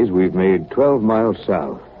 days, we've made 12 miles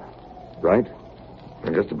south. Right?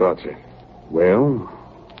 Just about, sir. Well,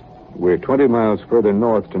 we're 20 miles further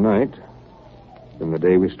north tonight than the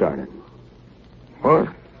day we started. What?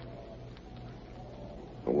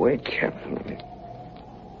 Wait, Captain. Let me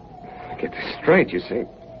get this straight. You say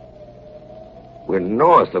we're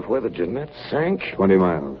north of where the Jeanette sank? 20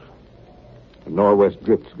 miles. The northwest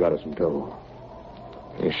drift's got us in tow.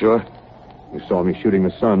 You sure? You saw me shooting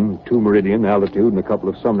the sun, 2 meridian, altitude, and a couple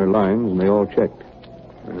of Sumner lines, and they all checked.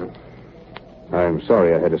 Yeah. I'm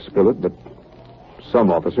sorry I had to spill it, but some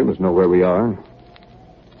officer must know where we are.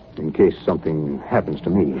 In case something happens to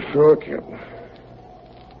me. Sure, Captain.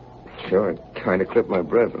 Sure, I kind of clipped my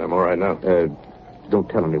breath, but I'm all right now. Don't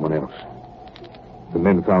tell anyone else. The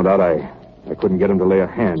men found out I couldn't get them to lay a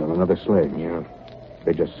hand on another sled. Yeah.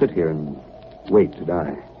 They just sit here and wait to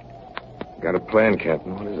die. Got a plan,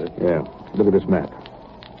 Captain. What is it? Yeah. Look at this map.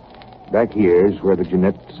 Back here's where the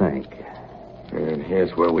Jeanette sank. And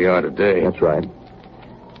here's where we are today. That's right.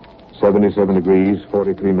 77 degrees,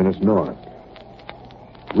 43 minutes north.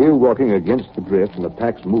 We're walking against the drift, and the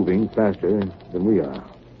pack's moving faster than we are.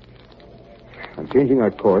 I'm changing our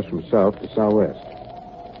course from south to southwest.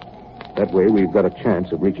 That way, we've got a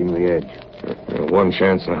chance of reaching the edge. One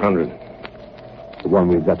chance in 100. The one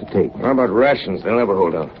we've got to take. How about rations? They'll never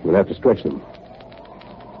hold out. We'll have to stretch them.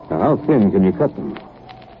 Now, how thin can you cut them?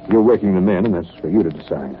 You're working the men, and that's for you to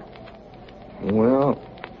decide.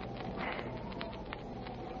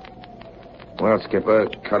 Well, Skipper,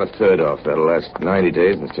 cut a third off. That'll last 90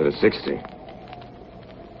 days instead of 60.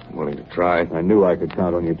 I'm willing to try. I knew I could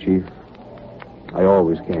count on you, Chief. I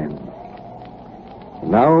always can.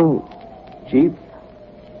 And now, Chief,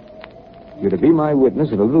 you're to be my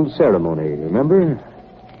witness at a little ceremony, remember?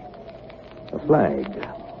 A flag.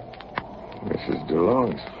 Mrs.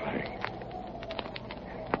 DeLong's flag.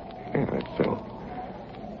 Yeah, that's so.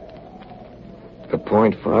 The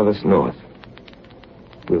point farthest north.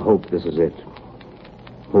 We'll hope this is it.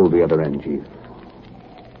 Hold the other end, Chief.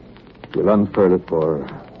 We'll unfurl it for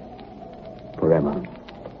Emma.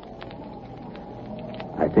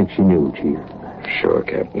 I think she knew, Chief. Sure,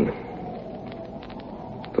 Captain.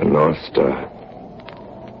 The North Star.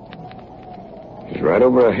 She's right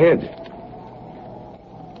over our head.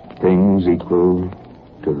 Things equal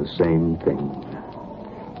to the same thing.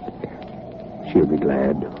 She'll be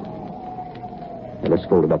glad. Now, let's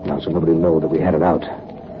fold it up now so nobody will know that we had it out.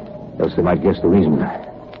 Else they might guess the reason.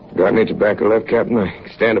 Got any tobacco left, Captain? I can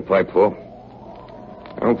stand a pipe full.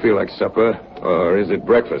 I don't feel like supper. Or is it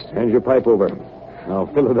breakfast? Hand your pipe over. I'll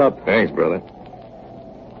fill it up. Thanks, brother.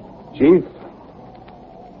 Chief,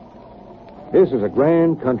 this is a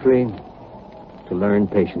grand country to learn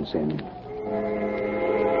patience in.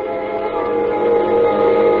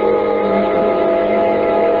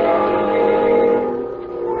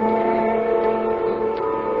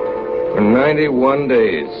 For 91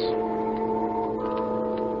 days,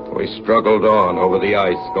 we struggled on over the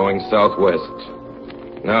ice, going southwest,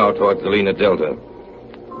 now towards the Lena Delta.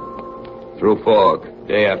 Through fog,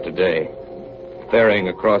 day after day, ferrying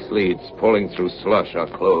across leads, pulling through slush, our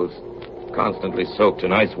clothes constantly soaked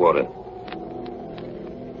in ice water.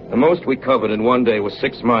 The most we covered in one day was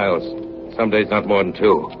 6 miles, some days not more than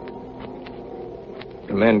 2.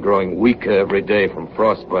 The men growing weaker every day from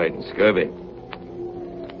frostbite and scurvy.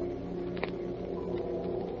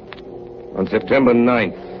 On September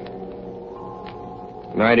 9th,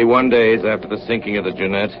 91 days after the sinking of the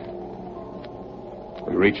Jeanette,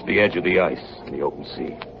 we reached the edge of the ice in the open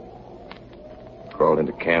sea. Crawled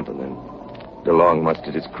into camp, and then DeLong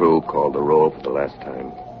mustered his crew, called the roll for the last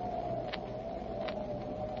time.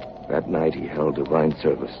 That night he held divine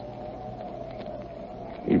service.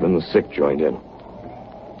 Even the sick joined in.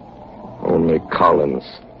 Only Collins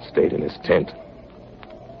stayed in his tent.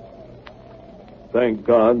 Thank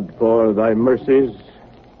God for thy mercies.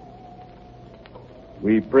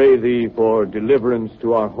 We pray thee for deliverance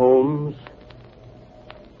to our homes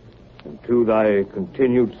and to thy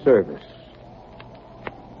continued service.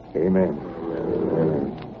 Amen.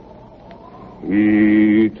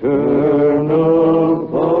 Eternal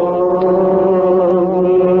Father,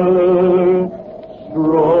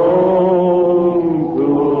 strong to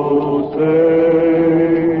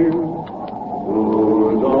save,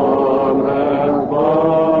 whose arm has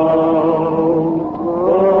bound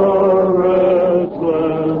the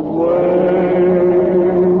restless wave,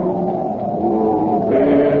 who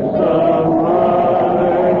bids the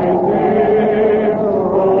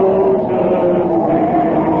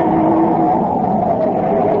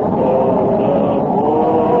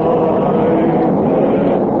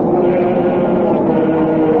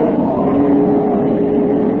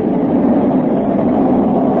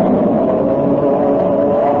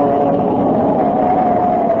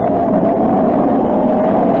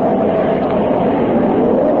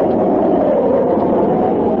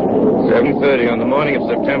mighty ocean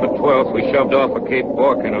September 12th, we shoved off for Cape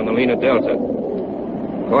Borkin on the Lena Delta.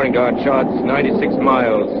 According to our charts, 96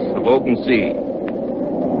 miles of open sea.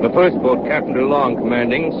 The first boat, Captain DeLong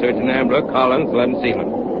commanding, Surgeon Ambler, Collins, 11 seamen.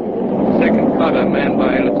 The second cutter, manned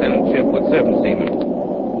by Lieutenant Shipp, with 7 seamen.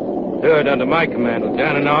 Third, under my command, with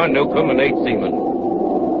Dananar, Newcomb, and 8 seamen.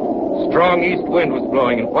 Strong east wind was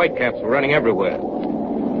blowing, and whitecaps were running everywhere.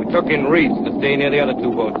 We took in reefs to stay near the other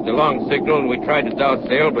 2 boats. DeLong signaled, and we tried to douse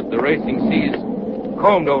sail, but the racing seas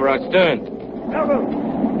combed over our stern.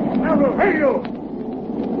 Melville, hey you!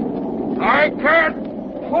 I can't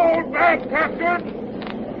hold back, Captain.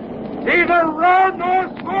 Neither run nor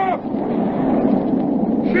smoke.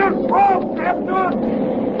 She'll smoke,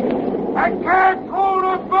 Captain. I can't hold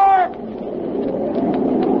her back.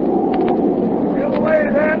 Get away,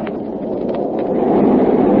 then.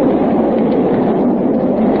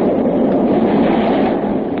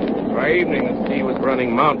 By evening, the sea was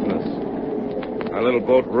running mountainous. Our little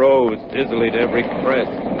boat rose dizzily to every crest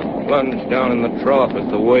and plunged down in the trough as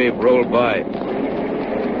the wave rolled by.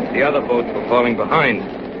 The other boats were falling behind.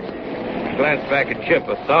 I glanced back at Chip,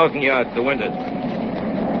 1,000 yards to windward.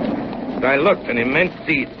 As I looked, an immense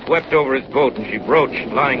sea swept over his boat, and she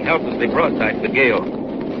broached, lying helplessly broadside to the gale.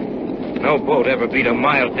 No boat ever beat a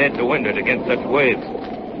mile dead to windward against such waves.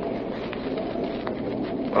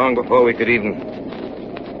 Long before we could even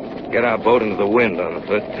get our boat into the wind on the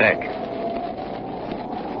first tack,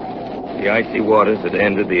 the icy waters had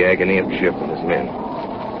ended the agony of Chip and his men.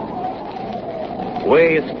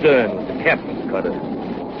 Way astern was the captain's cutter.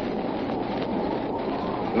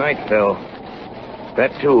 Night fell.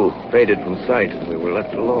 That, too, faded from sight, and we were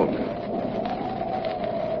left alone.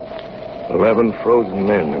 11 frozen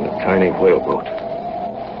men in a tiny whaleboat.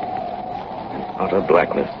 In utter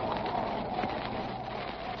blackness.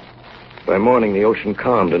 By morning, the ocean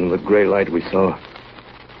calmed, and in the gray light we saw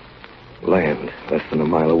land less than a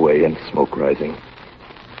mile away and smoke rising.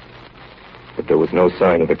 But there was no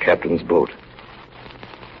sign of the captain's boat.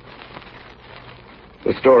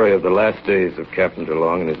 The story of the last days of Captain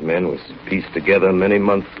DeLong and his men was pieced together many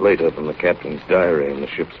months later from the captain's diary and the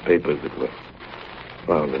ship's papers that were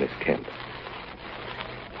found in his camp.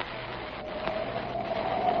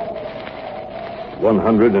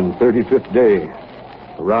 135th day,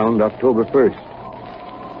 around October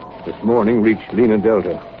 1st. This morning reached Lena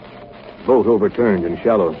Delta. Boat overturned in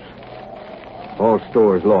shallows. All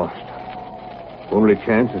stores lost. Only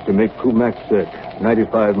chance is to make Kumak Cirque,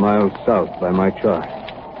 95 miles south by my chart.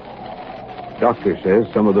 Doctor says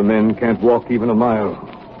some of the men can't walk even a mile.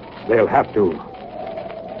 They'll have to.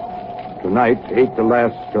 Tonight ate the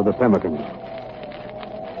last of the pemmican.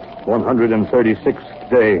 136th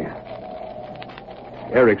day.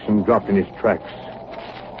 Erickson dropped in his tracks.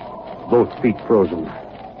 Both feet frozen.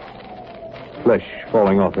 Flesh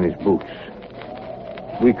falling off in his boots.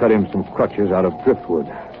 We cut him some crutches out of driftwood.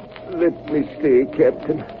 Let me stay,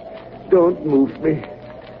 Captain. Don't move me.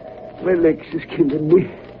 My legs is killing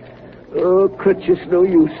me. Oh, crutches no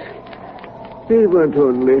use. They won't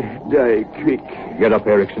only die quick. Get up,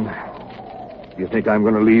 Erickson. You think I'm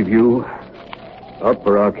going to leave you? Up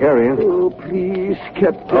or I'll carry you. Oh, please,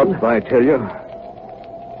 Captain. Up, I tell you.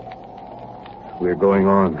 We're going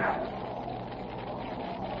on.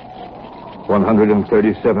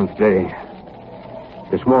 137th day.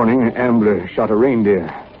 This morning, an ambler shot a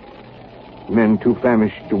reindeer. Men too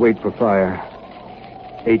famished to wait for fire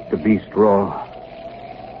ate the beast raw.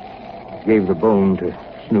 Gave the bone to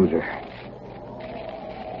Snoozer.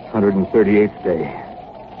 138th day.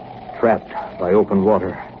 Trapped by open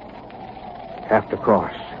water. Have to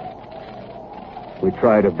cross. We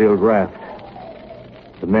try to build raft.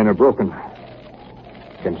 The men are broken.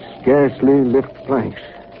 Can scarcely lift planks.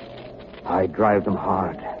 I drive them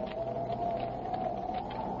hard.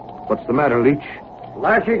 What's the matter, Leach?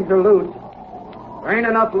 Lashings are loose. There ain't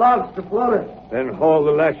enough logs to float it. Then haul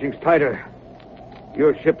the lashings tighter.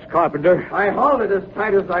 Your ship's carpenter. I hauled it as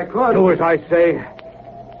tight as I could. Do as I say.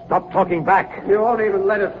 Stop talking back. You won't even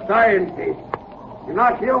let us die in peace. You're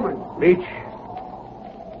not human. Leach,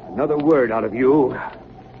 another word out of you,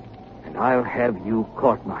 and I'll have you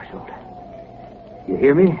court-martialed. You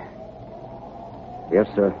hear me? Yes,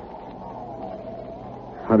 sir.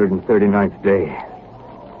 139th day.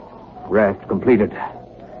 Raft completed.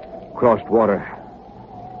 Crossed water.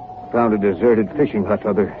 Found a deserted fishing hut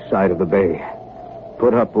other side of the bay.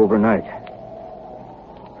 Put up overnight.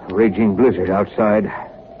 Raging blizzard outside.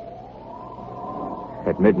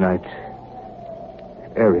 At midnight,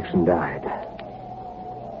 Erickson died.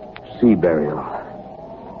 Sea burial.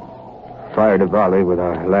 Fired a volley with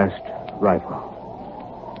our last rifle.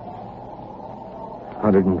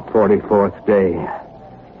 144th day.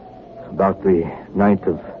 About the 9th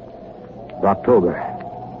of October.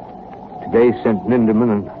 Today sent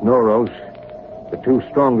Nindeman and Noros, the two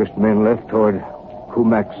strongest men left, toward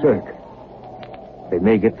Kumak Cirque. They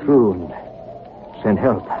may get through and send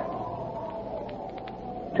help.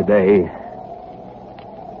 Today,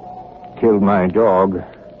 killed my dog,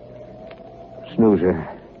 Snoozer,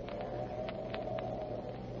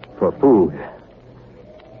 for food.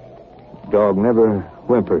 Dog never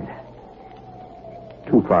whimpered.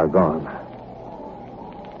 Too far gone.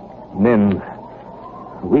 Men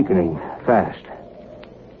weakening fast.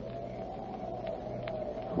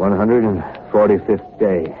 145th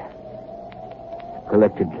day.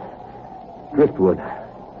 Collected driftwood.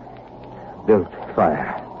 Built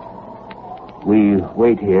fire. We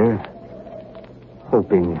wait here,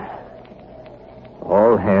 hoping.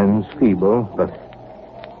 All hands feeble, but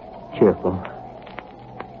cheerful.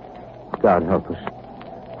 God help us.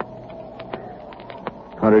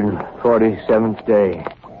 147th day.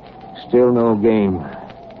 Still no game.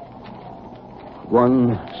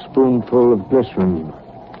 One spoonful of glycerin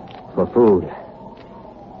for food.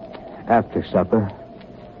 After supper,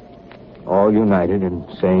 all united in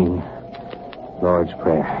saying Lord's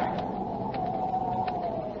Prayer.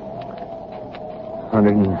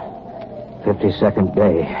 152nd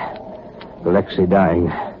day. Alexei dying.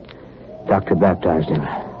 Doctor baptized him.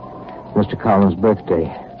 Mr. Collins' birthday.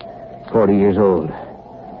 40 years old.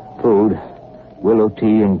 Food, willow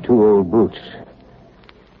tea, and 2 old boots.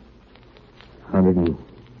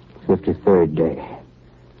 153rd day.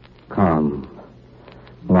 Calm.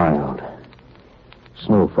 Mild.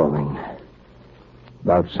 Snow falling.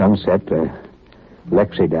 About sunset,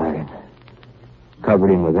 Alexei died.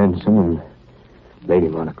 Covered him with ensign and laid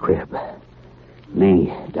him on a crib.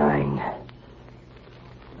 Lee dying.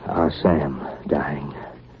 Our Sam dying.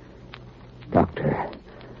 Doctor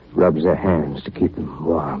rubs their hands to keep them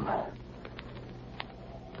warm.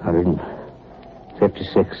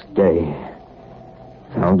 156th day.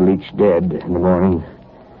 Found Leach dead in the morning.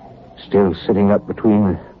 Still sitting up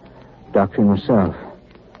between the doctor and myself.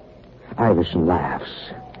 Iverson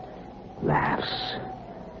laughs. Laughs.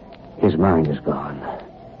 His mind is gone.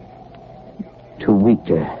 Too weak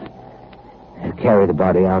to carry the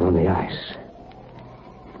body out on the ice.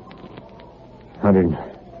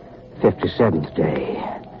 157th day.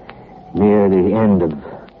 Near the end of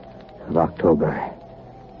October.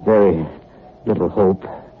 Very little hope.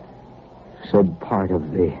 Said part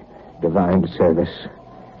of the divine service.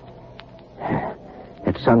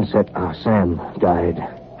 At sunset, our Sam died.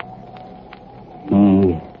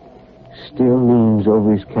 He still leans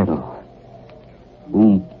over his kettle.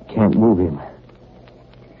 We can't move him.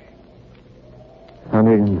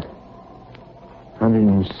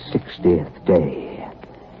 160th day.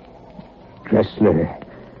 Dressler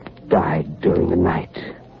died during the night.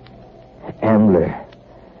 Ambler,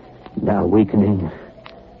 now weakening.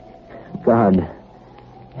 God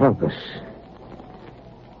help us.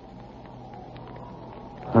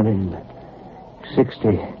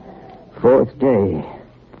 164th day.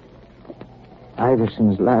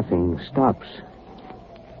 Iverson's laughing stops.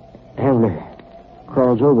 Ambler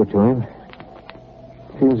crawls over to him.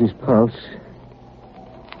 Feels his pulse.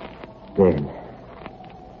 Dead.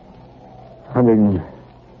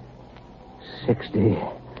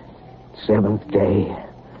 167th day.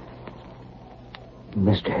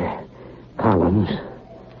 Mr. Collins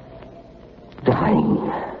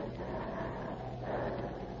dying.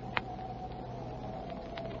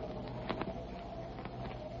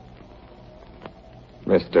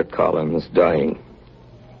 Mr. Collins dying.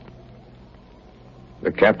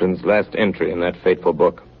 The captain's last entry in that fateful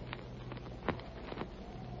book.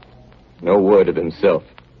 No word of himself.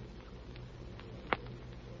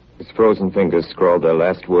 His frozen fingers scrawled their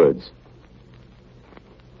last words.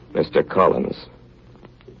 Mr. Collins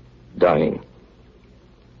dying.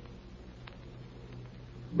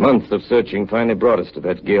 Months of searching finally brought us to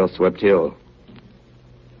that gale-swept hill.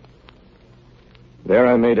 There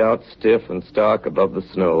I made out, stiff and stark above the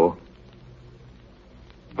snow,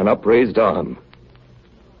 an upraised arm.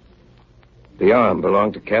 The arm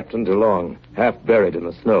belonged to Captain DeLong, half buried in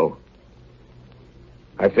the snow.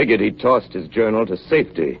 I figured he'd tossed his journal to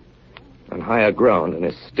safety on higher ground, and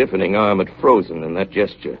his stiffening arm had frozen in that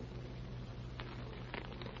gesture.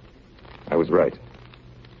 I was right.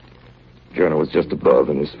 The journal was just above,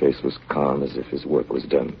 and his face was calm as if his work was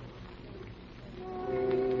done.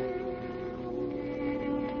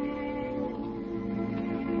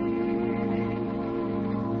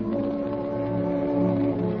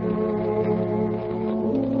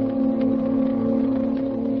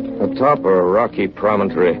 Atop a rocky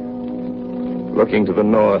promontory, looking to the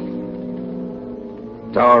north,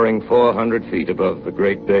 towering 400 feet above the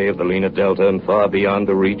great bay of the Lena Delta and far beyond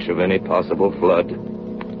the reach of any possible flood,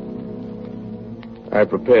 I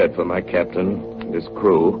prepared for my captain and his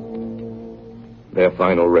crew their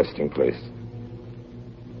final resting place.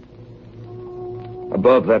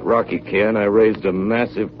 Above that rocky cairn, I raised a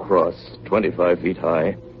massive cross, 25 feet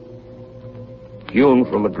high, hewn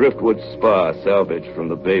from a driftwood spar salvaged from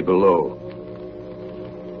the bay below.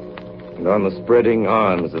 And on the spreading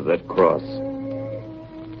arms of that cross,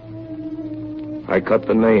 I cut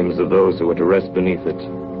the names of those who were to rest beneath it.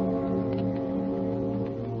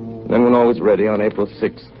 Then when all was ready on April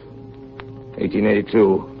 6th,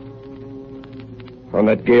 1882, on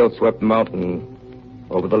that gale-swept mountain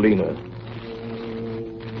over the Lena,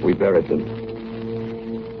 we buried them.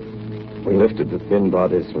 We lifted the thin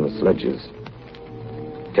bodies from the sledges.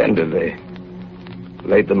 Tenderly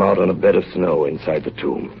laid them out on a bed of snow inside the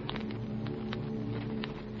tomb.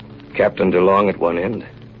 Captain DeLong at one end,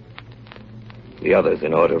 the others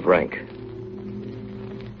in order of rank.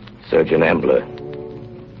 Surgeon Ambler,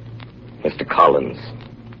 Mr. Collins,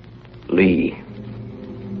 Lee,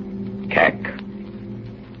 Cack,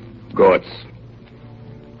 Gortz,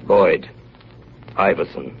 Boyd,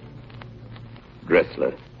 Iverson,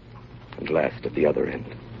 Dressler, and last at the other end,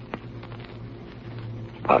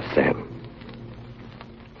 Pa Sam.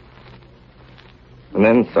 And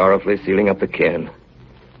then, sorrowfully sealing up the cairn,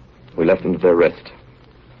 we left them to their rest.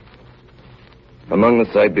 Among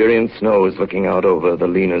the Siberian snows looking out over the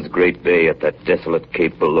Lena's great bay at that desolate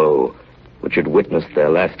cape below, which had witnessed their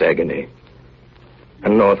last agony,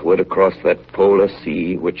 and northward across that polar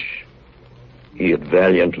sea which he had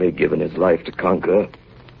valiantly given his life to conquer,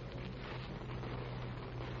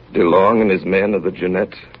 DeLong and his men of the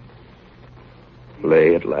Jeannette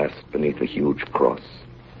lay at last beneath a huge cross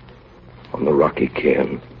on the rocky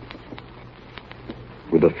cairn,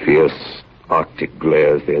 with the fierce Arctic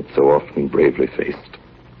glares they had so often bravely faced,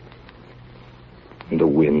 and the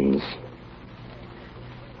winds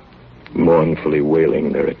mournfully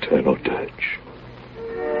wailing their eternal dirge.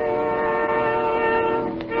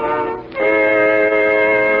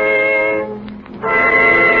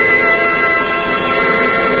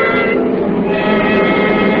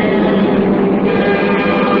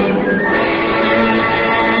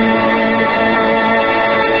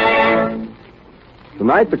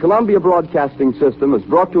 Tonight, the Columbia Broadcasting System has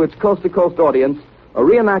brought to its coast-to-coast audience a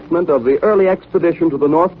reenactment of the early expedition to the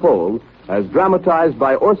North Pole as dramatized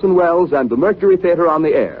by Orson Welles and the Mercury Theater on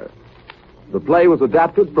the Air. The play was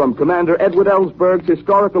adapted from Commander Edward Ellsberg's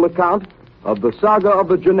historical account of the saga of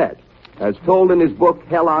the Jeannette, as told in his book,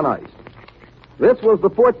 Hell on Ice. This was the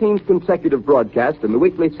 14th consecutive broadcast in the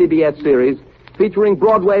weekly CBS series featuring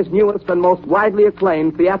Broadway's newest and most widely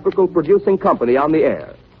acclaimed theatrical producing company on the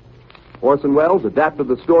air. Orson Welles adapted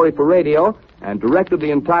the story for radio and directed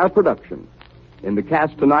the entire production. In the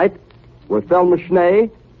cast tonight were Thelma Schnee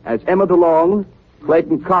as Emma DeLong,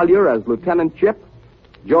 Clayton Collier as Lieutenant Chip,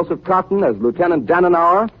 Joseph Cotton as Lieutenant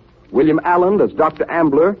Dannenauer, William Allen as Dr.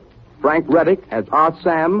 Ambler, Frank Reddick as R.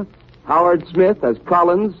 Sam, Howard Smith as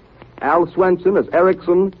Collins, Al Swenson as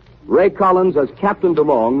Erickson, Ray Collins as Captain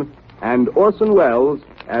DeLong, and Orson Welles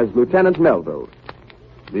as Lieutenant Melville.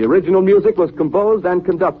 The original music was composed and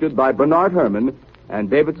conducted by Bernard Herrmann, and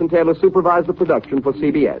Davidson Taylor supervised the production for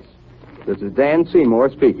CBS. This is Dan Seymour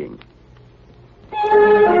speaking.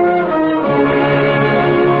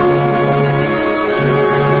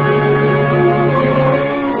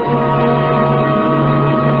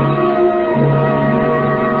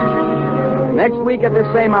 Next week at this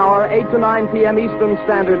same hour, 8 to 9 p.m. Eastern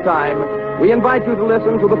Standard Time, we invite you to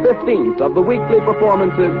listen to the 15th of the weekly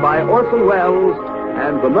performances by Orson Welles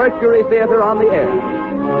and the Mercury Theater on the Air.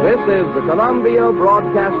 This is the Columbia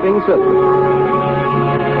Broadcasting System.